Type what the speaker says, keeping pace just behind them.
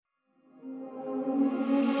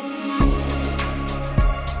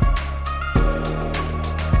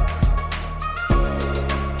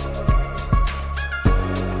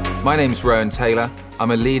My name's Rowan Taylor.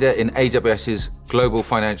 I'm a leader in AWS's Global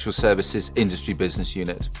Financial Services Industry Business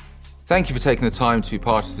Unit. Thank you for taking the time to be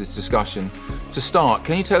part of this discussion. To start,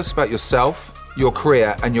 can you tell us about yourself, your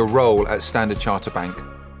career, and your role at Standard Chartered Bank?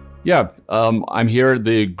 Yeah, I'm here,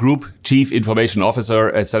 the Group Chief Information Officer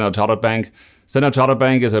at Standard Chartered Bank. Standard Chartered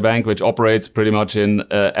Bank is a bank which operates pretty much in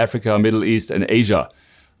Africa, Middle East, and Asia.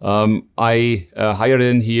 I hired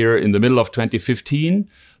in here in the middle of 2015,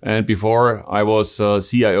 and before I was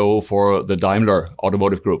CIO for the Daimler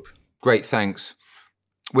Automotive Group. Great, thanks.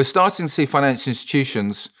 We're starting to see financial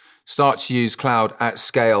institutions start to use cloud at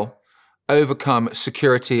scale, overcome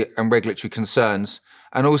security and regulatory concerns,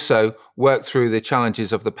 and also work through the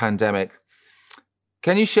challenges of the pandemic.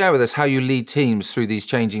 Can you share with us how you lead teams through these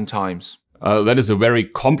changing times? That is a very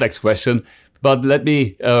complex question, but let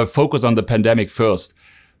me focus on the pandemic first.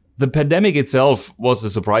 The pandemic itself was a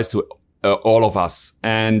surprise to all of us,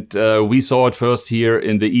 and we saw it first here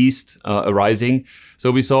in the East arising.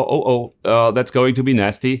 So we saw, that's going to be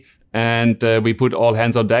nasty. And we put all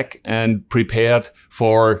hands on deck and prepared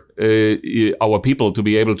for our people to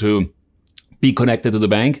be able to be connected to the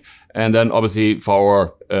bank. And then obviously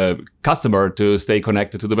for our customer to stay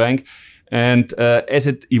connected to the bank. And as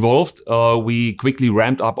it evolved, we quickly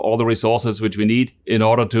ramped up all the resources which we need in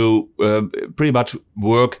order to pretty much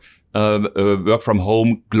work from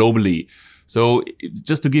home globally. So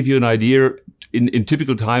just to give you an idea, in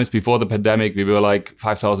typical times before the pandemic, we were like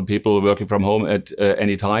 5,000 people working from home at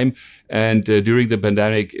any time. And during the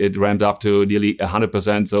pandemic, it ramped up to nearly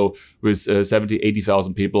 100%. So with 70,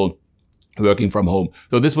 80,000 people working from home.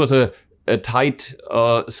 So this was a tight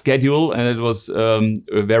schedule, and it was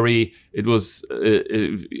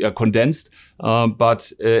condensed.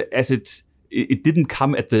 But as it didn't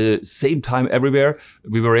come at the same time everywhere,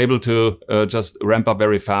 we were able to just ramp up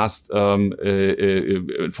very fast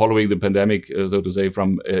following the pandemic, so to say,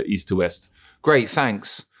 from east to west. Great,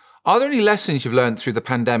 thanks. Are there any lessons you've learned through the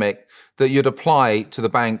pandemic that you'd apply to the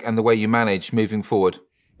bank and the way you manage moving forward?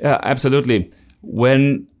 Yeah, absolutely.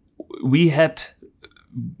 When we had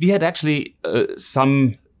actually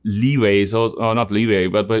some leeway, or not leeway,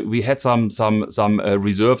 but we had some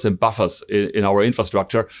reserves and buffers in our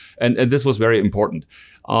infrastructure, and this was very important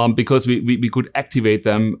because we could activate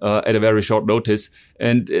them at a very short notice,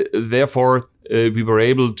 and therefore we were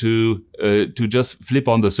able to just flip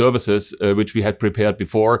on the services which we had prepared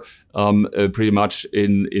before pretty much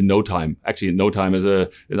in no time. Actually, no time is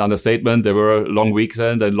an understatement. There were long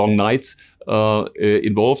weekends and long nights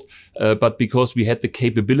involved, but because we had the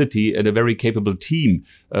capability and a very capable team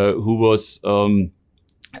who was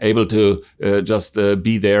able to just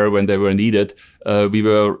be there when they were needed, we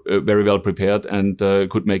were very well prepared and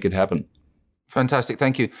could make it happen. Fantastic,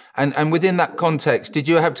 thank you. And within that context, did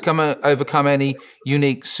you have to overcome any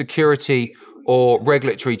unique security or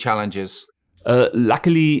regulatory challenges?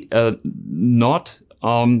 Luckily, not,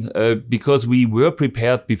 because we were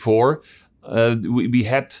prepared before. We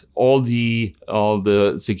had all the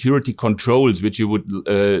security controls which you would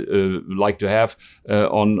like to have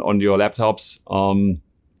on your laptops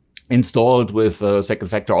installed with second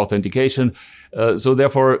factor authentication. So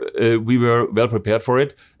therefore we were well prepared for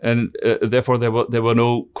it, and therefore there were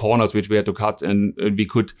no corners which we had to cut, and we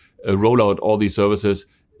could roll out all these services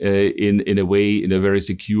in a very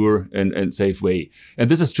secure and safe way. And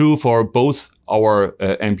this is true for both our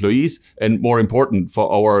employees and, more important, for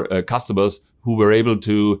our customers who were able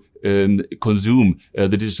to consume the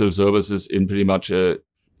digital services in pretty much in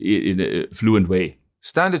a fluent way.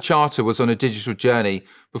 Standard Chartered was on a digital journey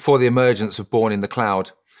before the emergence of Born in the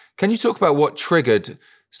Cloud. Can you talk about what triggered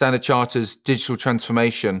Standard Chartered's digital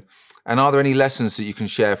transformation, and are there any lessons that you can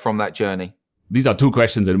share from that journey? These are two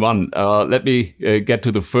questions in one. Let me get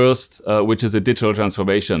to the first, which is a digital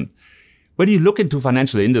transformation. When you look into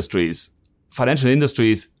financial industries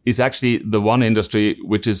is actually the one industry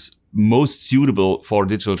which is most suitable for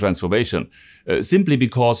digital transformation, simply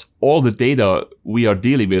because all the data we are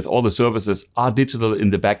dealing with, all the services are digital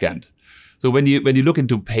in the back end. So when you look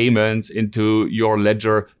into payments, into your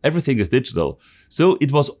ledger, everything is digital. So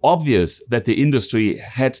it was obvious that the industry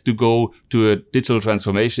had to go to a digital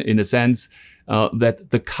transformation in a sense that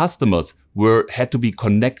the customers had to be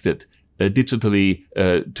connected digitally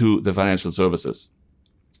to the financial services.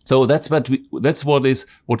 So that's what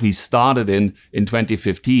we started in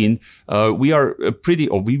 2015. We were a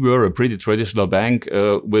pretty traditional bank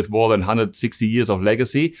with more than 160 years of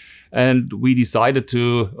legacy, and we decided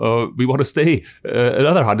we want to stay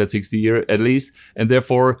another 160 years at least, and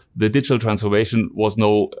therefore the digital transformation was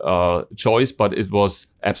no choice, but it was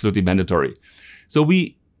absolutely mandatory. So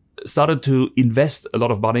we started to invest a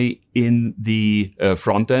lot of money in the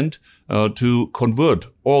front end to convert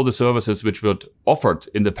all the services which were offered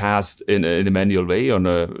in the past in a manual way, on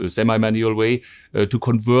a semi-manual way, to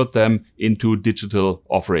convert them into digital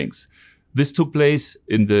offerings. This took place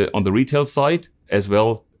on the retail side as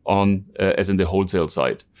well as in the wholesale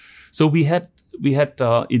side. So we had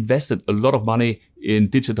invested a lot of money in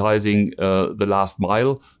digitizing the last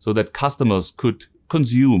mile so that customers could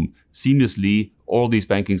consume seamlessly all these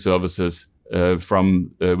banking services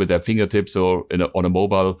with their fingertips or on a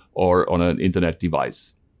mobile or on an internet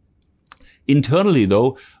device. Internally,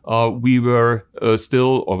 though, we are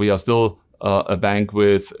still a bank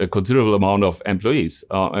with a considerable amount of employees.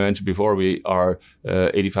 I mentioned before we are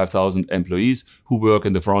 85,000 employees who work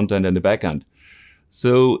in the front end and the back end.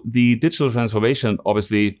 So the digital transformation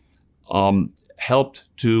obviously helped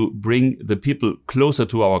to bring the people closer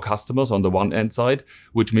to our customers on the one end side,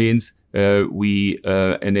 which means we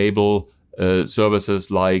enable services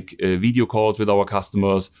like video calls with our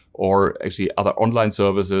customers, or actually other online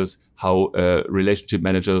services, how relationship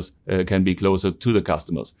managers can be closer to the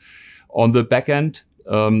customers. On the back end,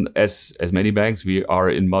 as many banks, we are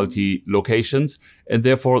in multi locations, and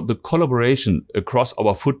therefore the collaboration across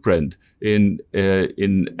our footprint in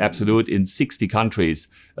absolute in 60 countries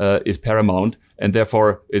is paramount, and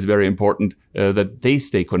therefore it's very important that they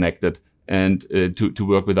stay connected and to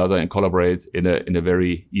work with others and collaborate in a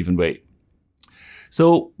very even way.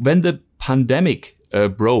 So when the pandemic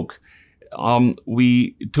broke,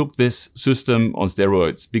 we took this system on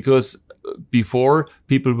steroids, because before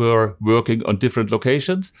people were working on different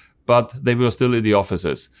locations, but they were still in the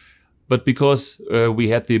offices. But because we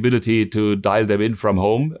had the ability to dial them in from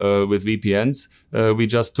home with VPNs, we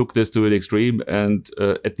just took this to an extreme, and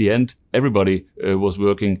at the end, everybody was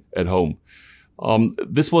working at home.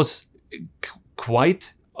 This was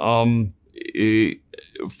quite,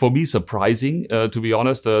 for me, surprising, to be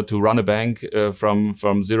honest, to run a bank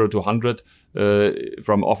from 0 to 100,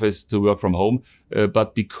 from office to work from home.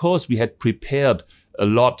 But because we had prepared a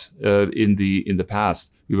lot in the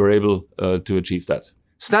past, we were able to achieve that.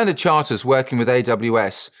 Standard Chartered's working with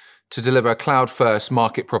AWS to deliver a cloud-first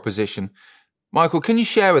market proposition. Michael, can you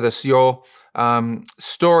share with us your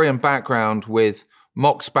story and background with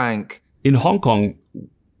Mox Bank? In Hong Kong,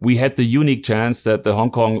 we had the unique chance that the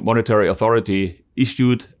Hong Kong Monetary Authority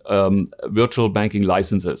issued virtual banking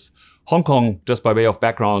licenses. Hong Kong, just by way of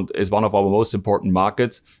background, is one of our most important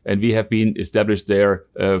markets, and we have been established there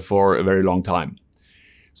for a very long time.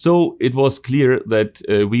 So it was clear that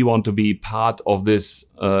we want to be part of this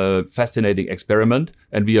fascinating experiment,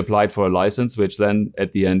 and we applied for a license, which then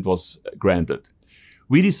at the end was granted.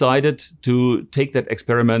 We decided to take that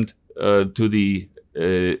experiment to the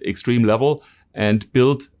extreme level and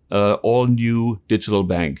build an all-new digital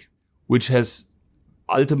bank, which has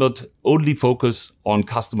ultimate only focus on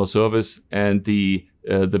customer service and the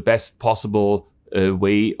best possible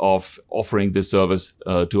way of offering this service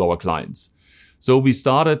to our clients. So we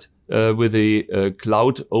started with a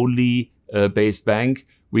cloud-only based bank.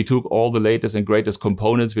 We took all the latest and greatest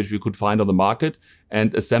components which we could find on the market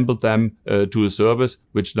and assembled them to a service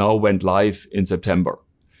which now went live in September.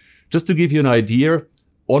 Just to give you an idea,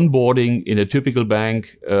 onboarding in a typical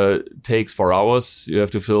bank takes 4 hours. You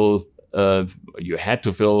had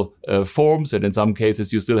to fill forms, and in some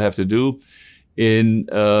cases you still have to do. In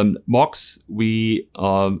Mox, we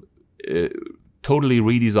totally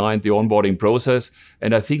redesigned the onboarding process,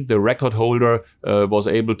 and I think the record holder was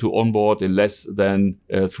able to onboard in less than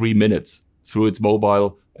 3 minutes through its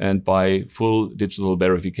mobile and by full digital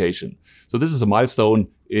verification. So this is a milestone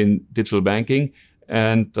in digital banking,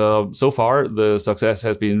 and so far the success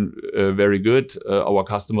has been very good. Our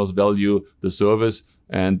customers value the service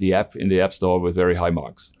and the app in the App Store with very high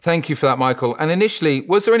marks. Thank you for that, Michael. And initially,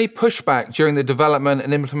 was there any pushback during the development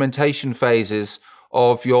and implementation phases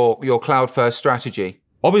of your cloud-first strategy?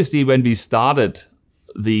 Obviously, when we started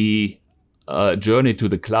the journey to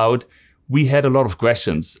the cloud, we had a lot of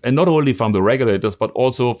questions, and not only from the regulators, but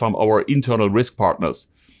also from our internal risk partners.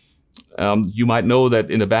 You might know that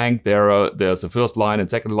in a bank, there's a first line and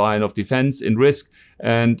second line of defense in risk,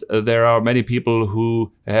 and there are many people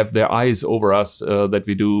who have their eyes over us that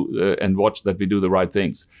we do and watch that we do the right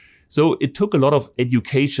things. So it took a lot of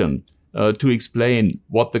education to explain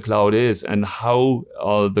what the cloud is and how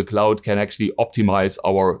the cloud can actually optimize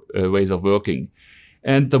our ways of working.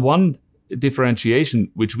 And the one differentiation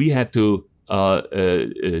which we had to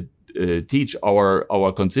teach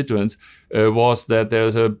our constituents was that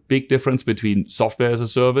there's a big difference between software as a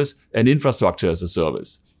service and infrastructure as a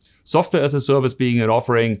service. Software as a service being an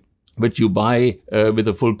offering which you buy with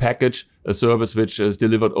a full package, a service which is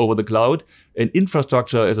delivered over the cloud. And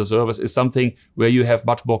infrastructure as a service is something where you have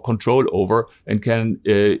much more control over and can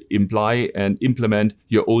imply and implement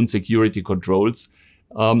your own security controls,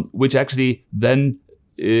 which actually then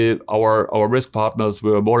our risk partners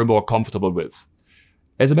were more and more comfortable with.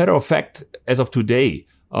 As a matter of fact, as of today,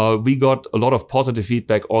 we got a lot of positive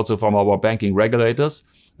feedback also from our banking regulators.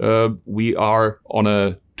 We are on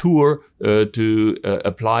a tour to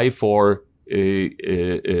apply for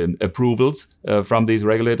approvals from these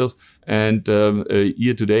regulators. And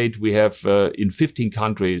year to date, we have in 15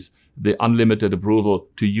 countries the unlimited approval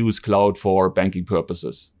to use cloud for banking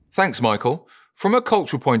purposes. Thanks, Michael. From a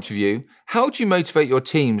cultural point of view, how do you motivate your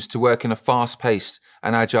teams to work in a fast-paced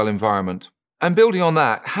and agile environment? And building on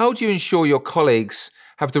that, how do you ensure your colleagues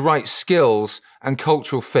have the right skills and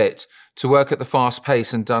cultural fit to work at the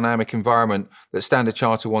fast-paced and dynamic environment that Standard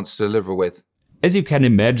Chartered wants to deliver with? As you can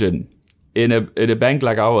imagine, in a bank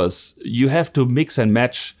like ours, you have to mix and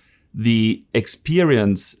match the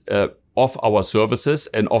experience of our services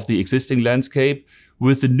and of the existing landscape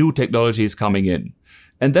with the new technologies coming in.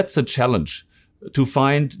 And that's a challenge, to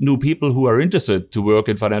find new people who are interested to work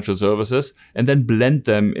in financial services and then blend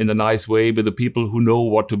them in a nice way with the people who know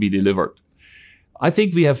what to be delivered. I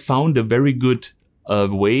think we have found a very good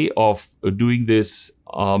way of doing this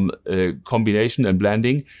combination and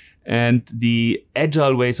blending, and the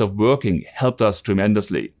agile ways of working helped us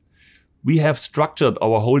tremendously. We have structured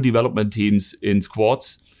our whole development teams in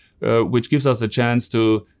squads, which gives us a chance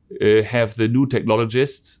to have the new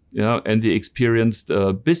technologists, and the experienced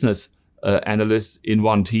business analysts in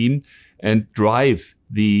one team, and drive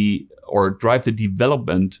the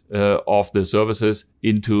development of the services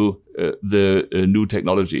into the new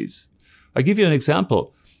technologies. I give you an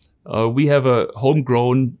example. We have a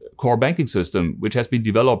homegrown core banking system which has been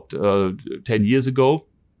developed 10 years ago.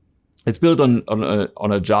 It's built on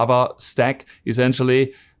a Java stack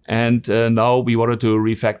essentially, and now we wanted to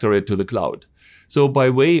refactor it to the cloud. So by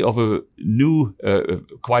way of a new,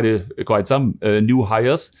 quite some new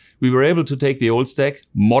hires, we were able to take the old stack,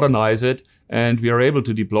 modernize it, and we are able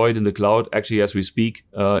to deploy it in the cloud actually as we speak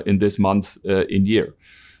in this month in year.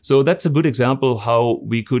 So that's a good example how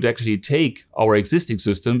we could actually take our existing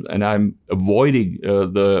system, and I'm avoiding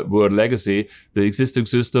the word legacy, the existing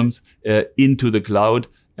systems into the cloud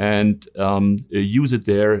and use it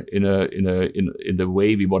there in the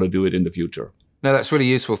way we want to do it in the future. No, that's really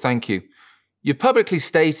useful. Thank you. You've publicly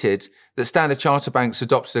stated that Standard Chartered Banks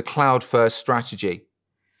adopted a cloud-first strategy.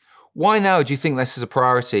 Why now do you think this is a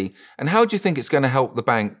priority, and how do you think it's going to help the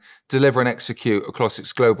bank deliver and execute across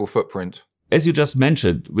its global footprint? As you just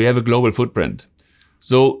mentioned, we have a global footprint.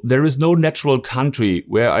 So there is no natural country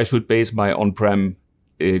where I should base my on-prem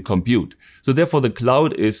compute. So therefore, the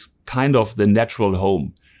cloud is kind of the natural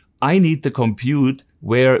home. I need the compute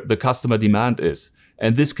where the customer demand is.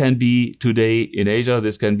 And this can be today in Asia,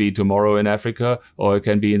 this can be tomorrow in Africa, or it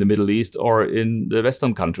can be in the Middle East or in the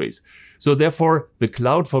Western countries. So therefore, the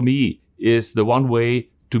cloud for me is the one way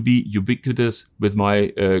to be ubiquitous with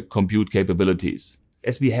my compute capabilities.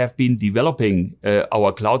 As we have been developing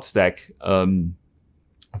our cloud stack from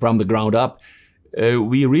the ground up,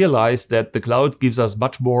 we realized that the cloud gives us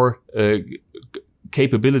much more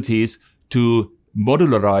capabilities to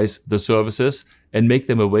modularize the services and make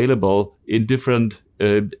them available in different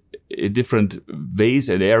ways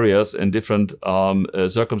and areas and different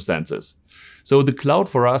circumstances. So the cloud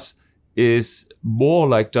for us is more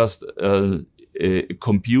like just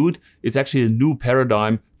compute. It's actually a new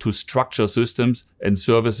paradigm to structure systems and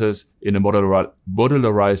services in a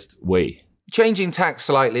modularized way. Changing tack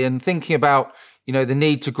slightly and thinking about, the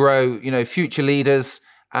need to grow, future leaders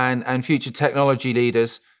and future technology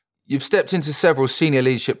leaders, you've stepped into several senior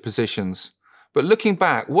leadership positions. But looking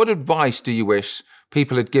back, what advice do you wish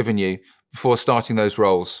people had given you before starting those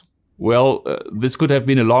roles? Well, this could have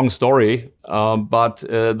been a long story, but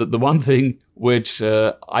the one thing which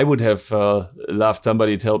I would have loved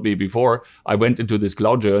somebody to tell me before I went into this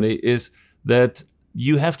cloud journey is that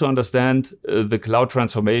you have to understand the cloud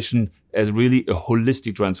transformation as really a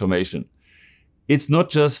holistic transformation. It's not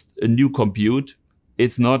just a new compute.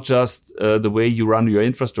 It's not just the way you run your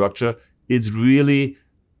infrastructure. It's really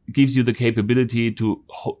gives you the capability to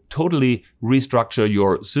totally restructure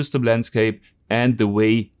your system landscape and the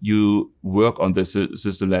way you work on this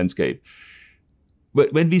system landscape.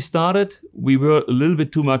 But when we started, we were a little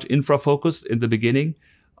bit too much infra-focused in the beginning.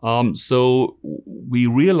 So we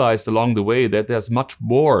realized along the way that there's much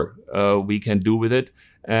more we can do with it.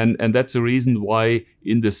 And that's the reason why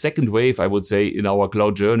in the second wave, I would say, in our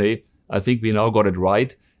cloud journey, I think we now got it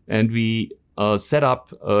right. And we set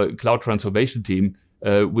up a cloud transformation team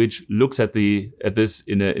which looks at this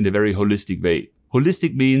in a very holistic way.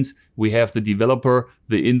 Holistic means we have the developer,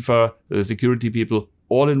 the infra, the security people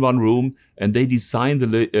all in one room, and they design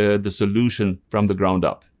the solution from the ground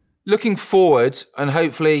up. Looking forward, and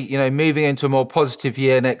hopefully, moving into a more positive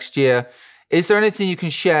year next year, is there anything you can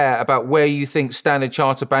share about where you think Standard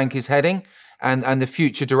Chartered Bank is heading and the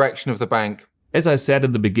future direction of the bank? As I said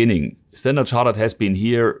at the beginning, Standard Chartered has been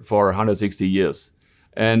here for 160 years.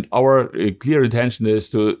 And our clear intention is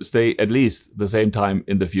to stay at least the same time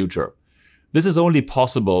in the future. This is only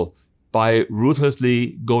possible by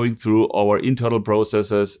ruthlessly going through our internal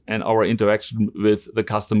processes and our interaction with the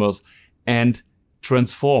customers and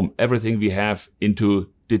transform everything we have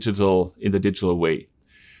into in the digital way.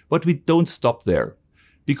 But we don't stop there,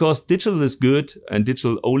 because digital is good, and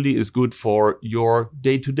digital only is good for your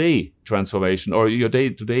day-to-day transformation or your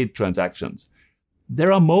day-to-day transactions.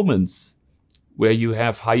 There are moments where you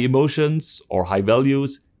have high emotions or high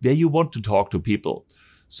values, where you want to talk to people.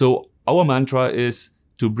 So our mantra is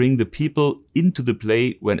to bring the people into the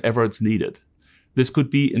play whenever it's needed. This could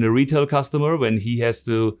be in a retail customer when he has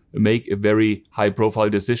to make a very high-profile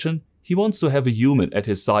decision. He wants to have a human at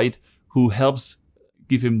his side who helps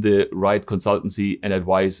give him the right consultancy and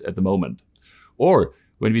advice at the moment. Or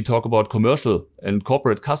when we talk about commercial and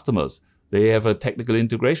corporate customers, they have a technical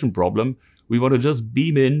integration problem. We want to just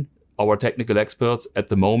beam in our technical experts at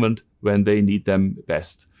the moment when they need them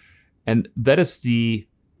best. And that is the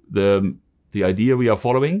idea we are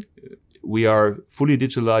following. We are fully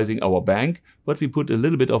digitalizing our bank, but we put a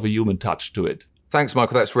little bit of a human touch to it. Thanks,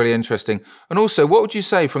 Michael. That's really interesting. And also, what would you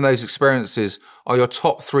say from those experiences are your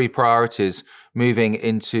top 3 priorities moving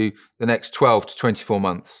into the next 12 to 24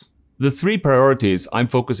 months? The 3 priorities I'm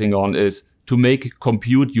focusing on is to make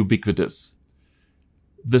compute ubiquitous.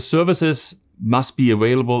 The services must be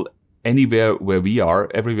available anywhere where we are,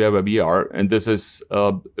 everywhere where we are. And this is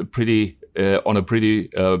on a pretty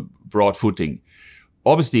broad footing.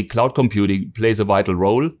 Obviously, cloud computing plays a vital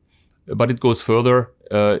role, but it goes further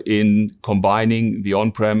in combining the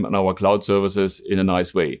on-prem and our cloud services in a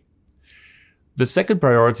nice way. The second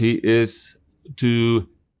priority is to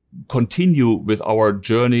continue with our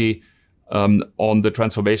journey on the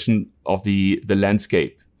transformation of the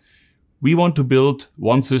landscape. We want to build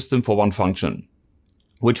one system for one function,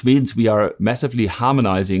 which means we are massively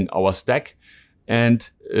harmonizing our stack and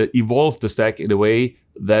evolve the stack in a way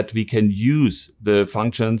that we can use the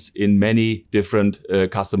functions in many different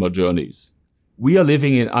customer journeys. We are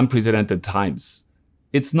living in unprecedented times.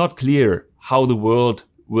 It's not clear how the world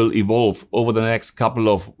will evolve over the next couple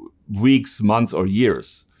of weeks, months, or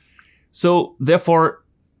years. So therefore,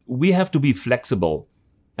 we have to be flexible,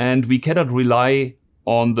 and we cannot rely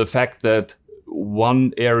on the fact that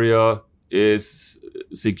one area is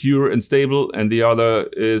secure and stable and the other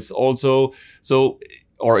is also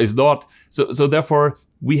or is not. So therefore,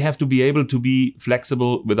 we have to be able to be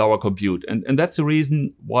flexible with our compute. And that's the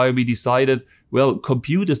reason why we decided, well,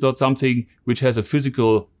 compute is not something which has a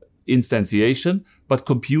physical instantiation, but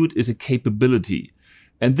compute is a capability.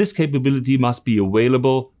 And this capability must be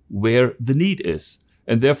available where the need is.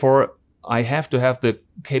 And therefore, I have to have the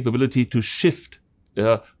capability to shift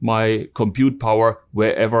my compute power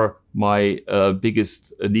wherever my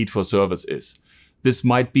biggest need for service is. This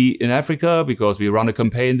might be in Africa because we run a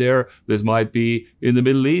campaign there. This might be in the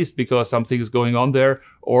Middle East because something is going on there.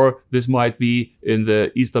 Or this might be in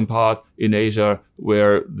the eastern part in Asia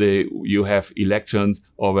where you have elections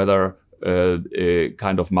or whether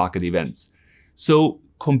kind of market events. So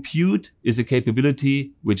compute is a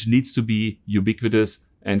capability which needs to be ubiquitous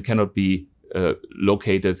and cannot be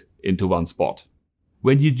located into one spot.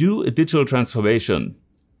 When you do a digital transformation,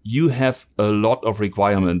 you have a lot of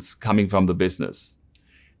requirements coming from the business.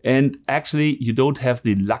 And actually, you don't have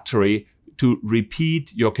the luxury to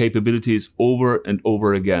repeat your capabilities over and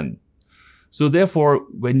over again. So therefore,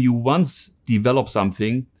 when you once develop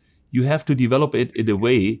something, you have to develop it in a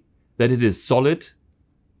way that it is solid,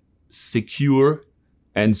 secure,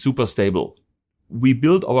 and super stable. We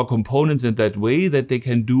build our components in that way that they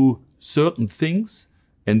can do certain things,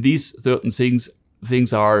 and these certain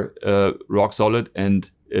things are rock solid and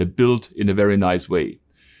built in a very nice way.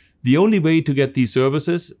 The only way to get these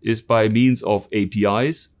services is by means of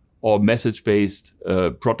APIs or message-based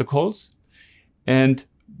protocols. And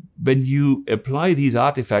when you apply these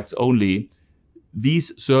artifacts only,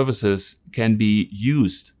 these services can be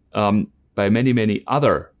used by many, many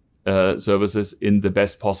other services in the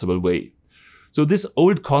best possible way. So this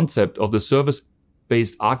old concept of the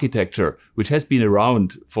service-based architecture, which has been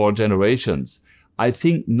around for generations, I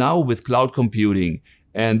think now with cloud computing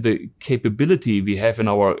and the capability we have in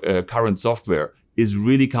our current software is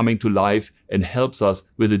really coming to life and helps us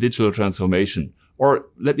with the digital transformation. Or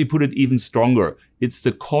let me put it even stronger. It's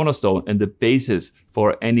the cornerstone and the basis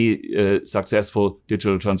for any successful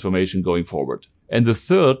digital transformation going forward. And the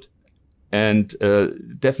third, and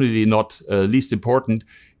definitely not least important,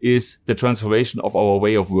 is the transformation of our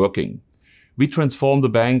way of working. We transform the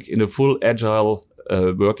bank in a full agile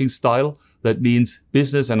working style. That means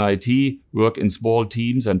business and IT work in small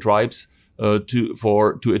teams and tribes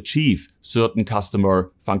to achieve certain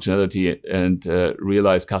customer functionality and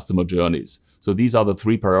realize customer journeys. So these are the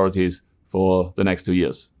three priorities for the next 2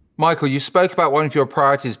 years. Michael, you spoke about one of your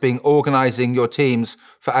priorities being organizing your teams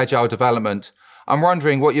for agile development. I'm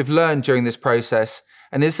wondering what you've learned during this process,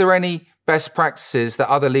 and is there any best practices that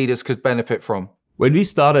other leaders could benefit from? When we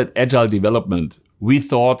started agile development, we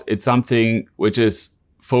thought it's something which is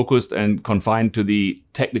focused and confined to the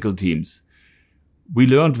technical teams. We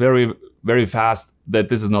learned very, very fast that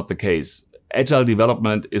this is not the case. Agile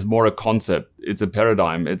development is more a concept. It's a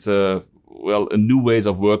paradigm. It's a new ways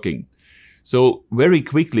of working. So very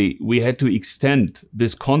quickly, we had to extend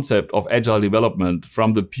this concept of agile development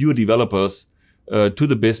from the pure developers to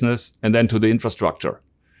the business and then to the infrastructure.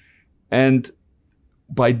 And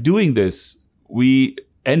by doing this, we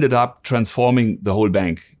ended up transforming the whole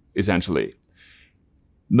bank, essentially.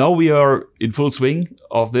 Now we are in full swing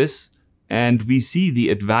of this, and we see the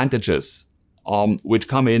advantages which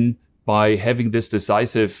come in by having this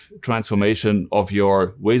decisive transformation of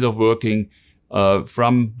your ways of working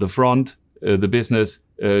from the front, the business,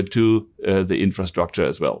 to the infrastructure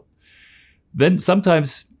as well. Then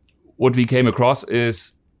sometimes what we came across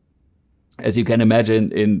is, as you can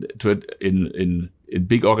imagine, in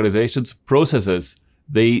big organizations, processes,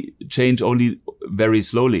 they change only very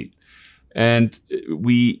slowly. And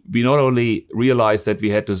we not only realized that we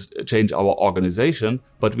had to change our organization,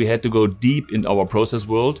 but we had to go deep in our process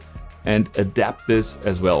world and adapt this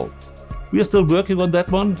as well. We are still working on that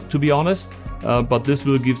one, to be honest, but this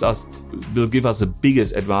will give us the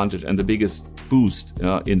biggest advantage and the biggest boost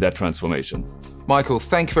in that transformation. Michael,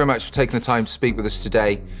 thank you very much for taking the time to speak with us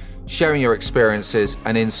today, sharing your experiences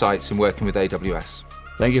and insights in working with AWS.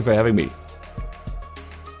 Thank you for having me.